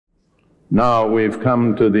Now we've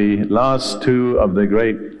come to the last two of the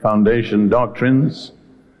great foundation doctrines,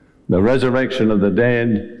 the resurrection of the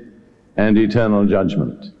dead and eternal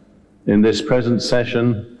judgment. In this present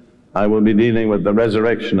session, I will be dealing with the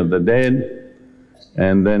resurrection of the dead,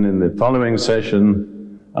 and then in the following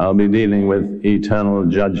session, I'll be dealing with eternal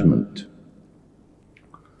judgment.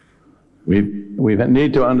 We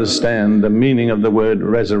need to understand the meaning of the word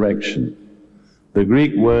resurrection. The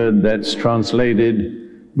Greek word that's translated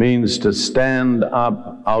means to stand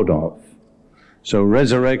up out of. So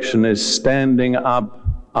resurrection is standing up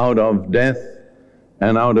out of death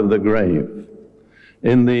and out of the grave.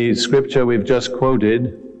 In the scripture we've just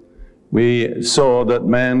quoted, we saw that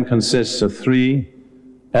man consists of three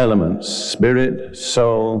elements: spirit,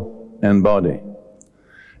 soul, and body.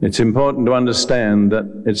 It's important to understand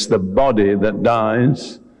that it's the body that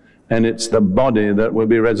dies, and it's the body that will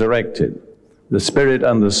be resurrected. The spirit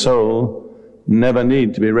and the soul never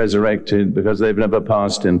need to be resurrected because they've never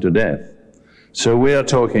passed into death. So we are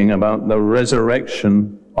talking about the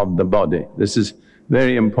resurrection of the body. This is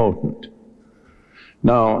very important.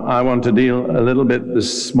 Now, I want to deal a little bit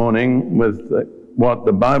this morning with what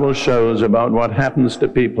the Bible shows about what happens to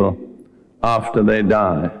people after they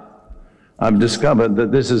die. I've discovered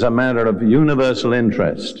that this is a matter of universal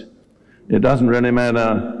interest. It doesn't really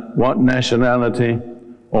matter what nationality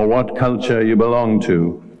or what culture you belong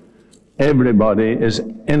to. Everybody is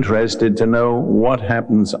interested to know what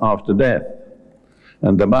happens after death.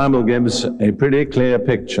 And the Bible gives a pretty clear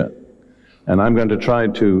picture. And I'm going to try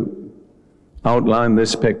to outline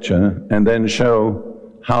this picture and then show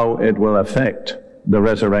how it will affect the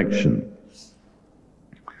resurrection.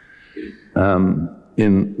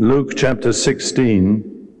 In Luke chapter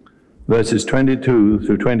 16, verses 22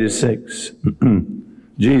 through 26,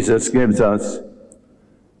 Jesus gives us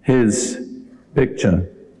his picture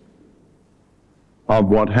of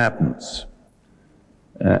what happens.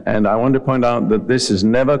 And I want to point out that this is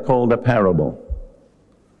never called a parable.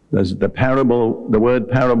 The word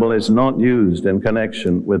parable is not used in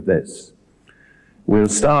connection with this. We'll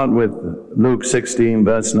start with Luke 16,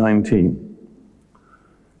 verse 19.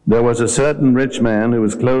 There was a certain rich man who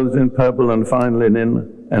was clothed in purple and fine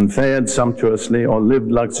linen, and fared sumptuously or lived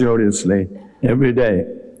luxuriously every day.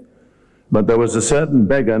 But there was a certain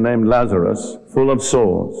beggar named Lazarus, full of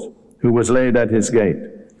sores, who was laid at his gate,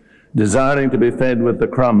 desiring to be fed with the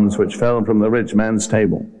crumbs which fell from the rich man's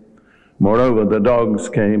table. Moreover, the dogs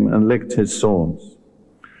came and licked his sores.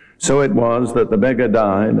 So it was that the beggar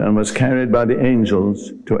died and was carried by the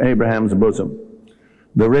angels to Abraham's bosom.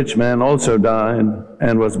 The rich man also died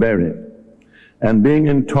and was buried. And being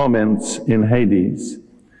in torments in Hades,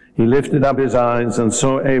 he lifted up his eyes and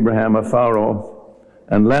saw Abraham afar off,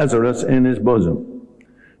 and Lazarus in his bosom.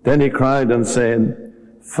 Then he cried and said,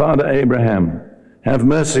 Father Abraham, have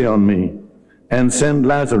mercy on me, and send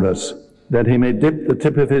Lazarus, that he may dip the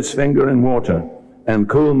tip of his finger in water and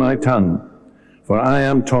cool my tongue, for I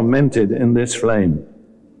am tormented in this flame.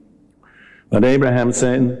 But Abraham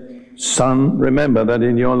said, Son, remember that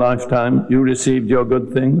in your lifetime you received your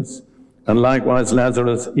good things, and likewise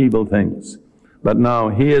Lazarus evil things. But now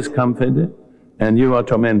he is comforted, and you are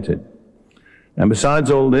tormented. And besides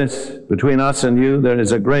all this, between us and you there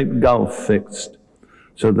is a great gulf fixed,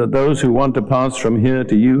 so that those who want to pass from here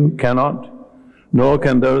to you cannot, nor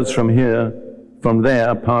can those from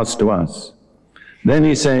there pass to us. Then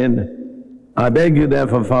he said, I beg you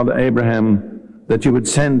therefore, Father Abraham, that you would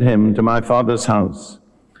send him to my father's house,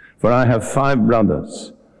 for I have 5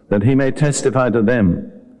 brothers, that he may testify to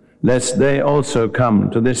them, lest they also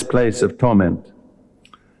come to this place of torment.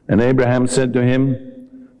 And Abraham said to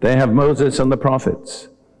him, They have Moses and the prophets,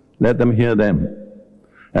 let them hear them.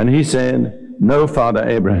 And he said, No, Father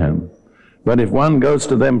Abraham, but if one goes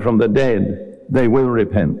to them from the dead, they will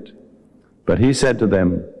repent. But he said to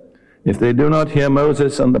them, If they do not hear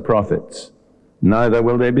Moses and the prophets, neither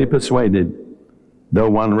will they be persuaded, though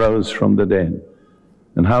one rose from the dead.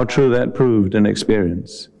 And how true that proved in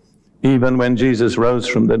experience. Even when Jesus rose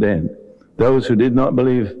from the dead, those who did not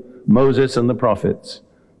believe Moses and the prophets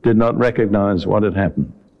did not recognize what had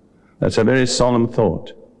happened. That's a very solemn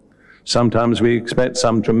thought. Sometimes we expect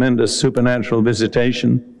some tremendous supernatural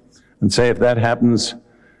visitation and say, if that happens,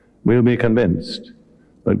 we'll be convinced.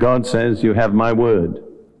 But God says, you have my word.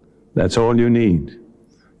 That's all you need.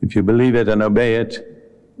 If you believe it and obey it,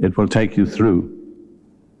 it will take you through.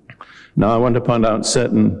 Now I want to point out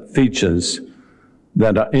certain features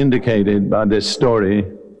that are indicated by this story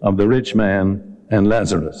of the rich man and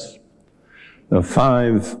Lazarus. There are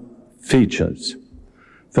 5 features.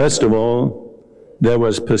 First of all, there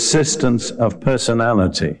was persistence of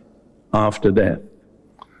personality after death.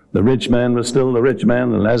 The rich man was still the rich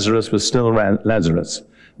man, and Lazarus was still Lazarus.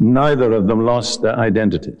 Neither of them lost their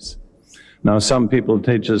identities. Now, some people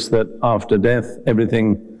teach us that after death,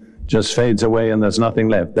 everything just fades away and there's nothing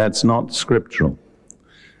left. That's not scriptural.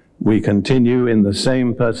 We continue in the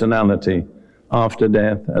same personality after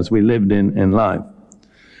death as we lived in life.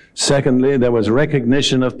 Secondly, there was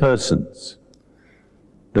recognition of persons.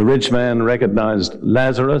 The rich man recognized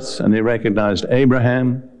Lazarus, and he recognized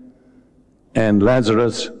Abraham, and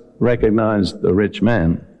Lazarus recognized the rich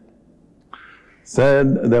man.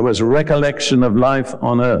 Third, there was recollection of life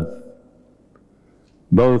on earth.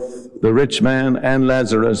 Both the rich man and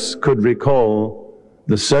Lazarus could recall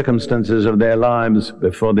the circumstances of their lives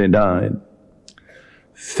before they died.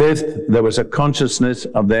 Fifth, there was a consciousness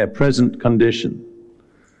of their present condition.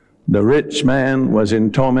 The rich man was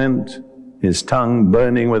in torment, his tongue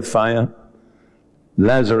burning with fire.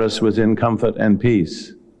 Lazarus was in comfort and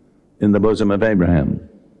peace in the bosom of Abraham.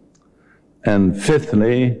 And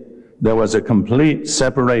fifthly, there was a complete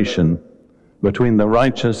separation between the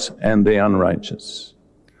righteous and the unrighteous.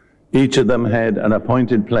 Each of them had an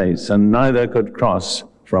appointed place, and neither could cross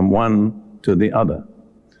from one to the other.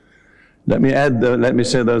 Let me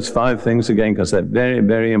say those 5 things again, because they're very,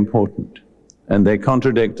 very important. And they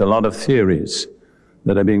contradict a lot of theories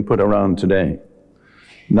that are being put around today.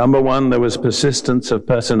 Number 1, there was persistence of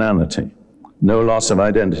personality, no loss of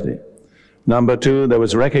identity. Number 2, there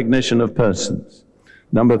was recognition of persons.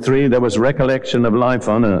 Number 3, there was recollection of life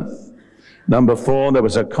on earth. Number 4, there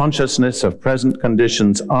was a consciousness of present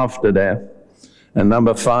conditions after death. And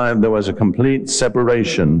number 5, there was a complete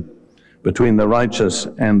separation between the righteous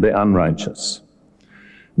and the unrighteous.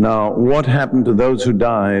 Now, what happened to those who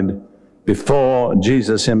died before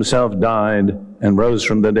Jesus himself died and rose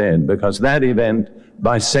from the dead? Because that event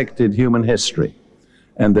bisected human history.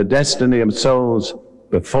 And the destiny of souls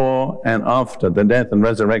before and after the death and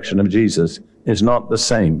resurrection of Jesus is not the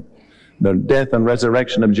same. The death and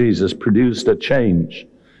resurrection of Jesus produced a change,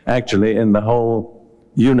 actually, in the whole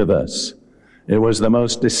universe. It was the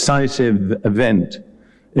most decisive event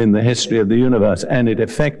in the history of the universe, and it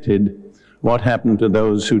affected what happened to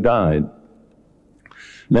those who died.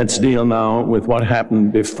 Let's deal now with what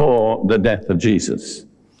happened before the death of Jesus.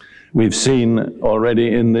 We've seen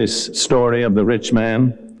already in this story of the rich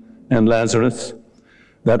man and Lazarus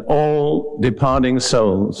that all departing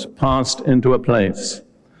souls passed into a place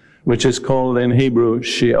which is called in Hebrew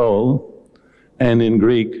Sheol and in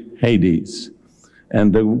Greek Hades.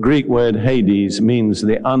 And the Greek word Hades means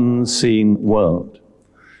the unseen world.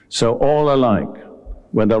 So all alike,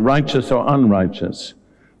 whether righteous or unrighteous,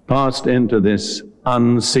 passed into this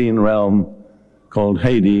unseen realm called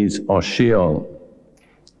Hades or Sheol.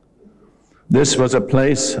 This was a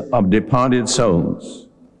place of departed souls.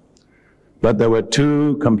 But there were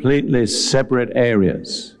 2 completely separate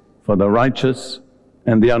areas for the righteous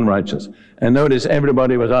and the unrighteous. And notice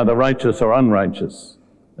everybody was either righteous or unrighteous,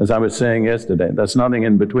 as I was saying yesterday. There's nothing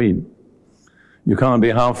in between. You can't be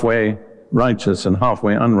halfway righteous and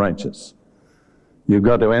halfway unrighteous. You've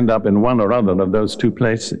got to end up in one or other of those 2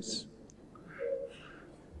 places.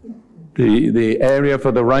 The area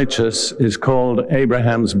for the righteous is called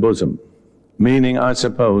Abraham's bosom, meaning, I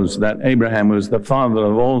suppose, that Abraham was the father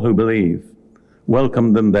of all who believe,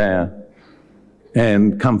 welcomed them there,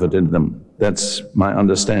 and comforted them. That's my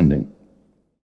understanding.